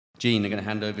Jean, I'm going to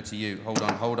hand over to you.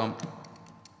 Hold on.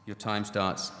 Your time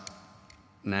starts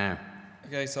now.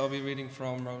 Okay, so I'll be reading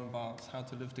from Roland Barthes, How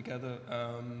to Live Together.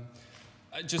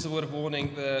 Just a word of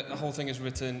warning, the whole thing is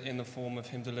written in the form of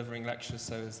him delivering lectures,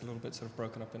 so it's a little bit sort of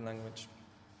broken up in language.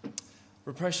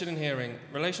 Repression in hearing.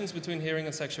 Relations between hearing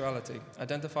and sexuality,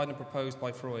 identified and proposed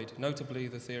by Freud, notably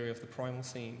the theory of the primal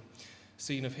scene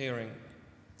of hearing,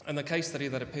 and the case study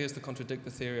that appears to contradict the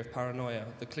theory of paranoia,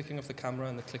 the clicking of the camera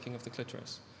and the clicking of the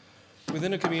clitoris.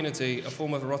 Within a community, a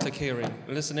form of erotic hearing,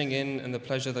 listening in and the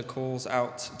pleasure that calls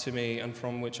out to me and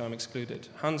from which I'm excluded.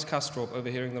 Hans Kastrop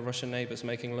overhearing the Russian neighbours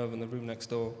making love in the room next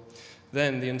door.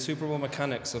 Then the insuperable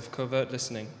mechanics of covert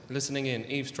listening, listening in,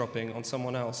 eavesdropping on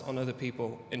someone else, on other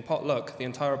people. In potluck, the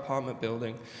entire apartment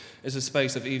building is a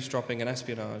space of eavesdropping and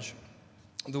espionage.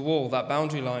 The wall, that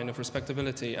boundary line of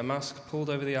respectability, a mask pulled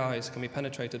over the eyes, can be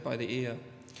penetrated by the ear.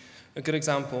 A good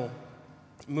example,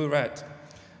 Muret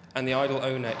and the idol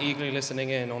owner eagerly listening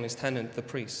in on his tenant, the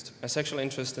priest. A sexual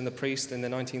interest in the priest in the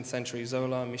 19th century,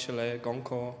 Zola, Michelet,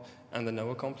 Goncourt, and the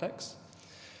Noah complex.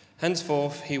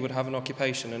 Henceforth, he would have an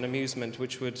occupation, an amusement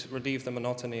which would relieve the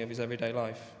monotony of his everyday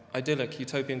life. Idyllic,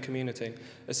 utopian community,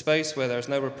 a space where there is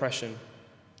no repression,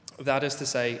 that is to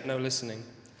say, no listening,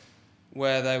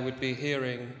 where there would be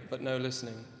hearing but no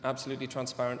listening, absolutely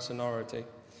transparent sonority.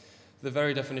 The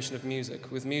very definition of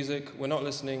music. With music, we're not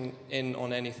listening in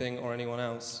on anything or anyone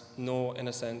else, nor, in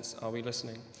a sense, are we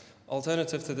listening.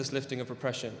 Alternative to this lifting of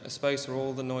repression, a space where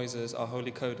all the noises are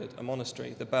wholly coded, a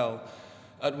monastery, the bell,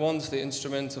 at once the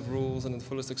instrument of rules and the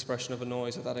fullest expression of a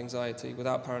noise without anxiety,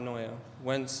 without paranoia,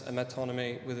 whence a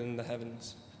metonymy within the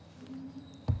heavens.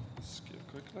 Skip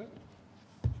quickly.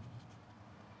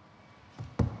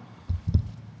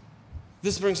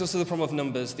 This brings us to the problem of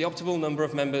numbers, the optimal number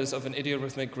of members of an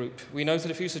idiorhythmic group. We noted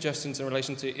a few suggestions in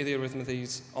relation to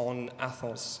idiorhythmities on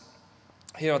Athos.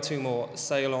 Here are two more.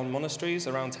 Ceylon monasteries,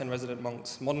 around 10 resident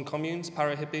monks. Modern communes,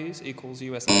 para-hippies equals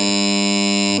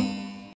USA.